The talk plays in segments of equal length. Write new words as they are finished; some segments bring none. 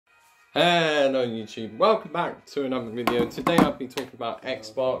Hello YouTube, welcome back to another video. Today I'll be talking about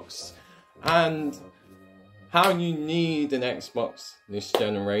Xbox and how you need an Xbox this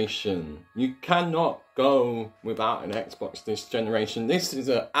generation. You cannot go without an Xbox this generation. This is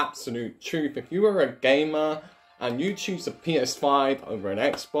an absolute truth. If you are a gamer and you choose a PS5 over an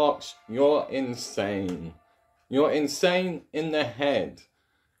Xbox, you're insane. You're insane in the head.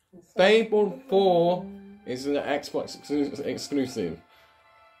 Fable 4 is an Xbox exclusive.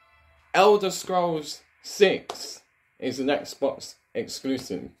 Elder Scrolls 6 is an Xbox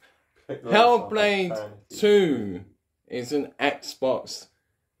exclusive. Hellblade 2 is an Xbox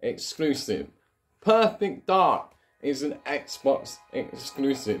exclusive. Perfect Dark is an Xbox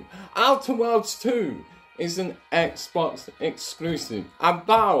exclusive. Outer Worlds 2 is an Xbox exclusive.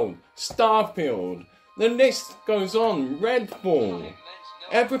 Avowed, Starfield, the list goes on. Redfall,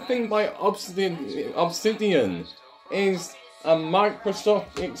 everything by Obsidian is a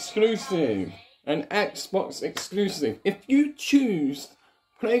Microsoft exclusive, an Xbox exclusive. If you choose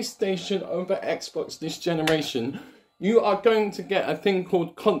PlayStation over Xbox this generation, you are going to get a thing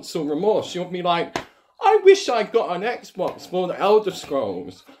called console remorse. You'll be like, I wish I got an Xbox for the Elder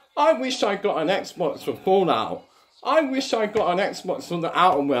Scrolls. I wish I got an Xbox for Fallout. I wish I got an Xbox for the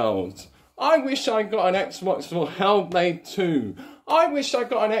Outer Worlds. I wish I got an Xbox for Hellblade 2. I wish I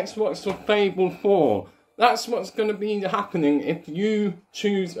got an Xbox for Fable 4. That's what's going to be happening if you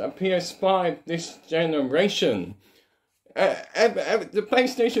choose a PS5 this generation. The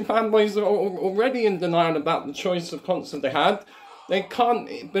PlayStation fanboys are already in denial about the choice of console they had. They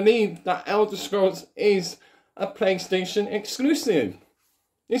can't believe that Elder Scrolls is a PlayStation exclusive.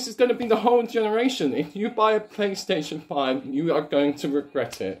 This is going to be the whole generation. If you buy a PlayStation 5, you are going to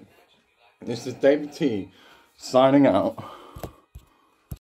regret it. This is David T, signing out.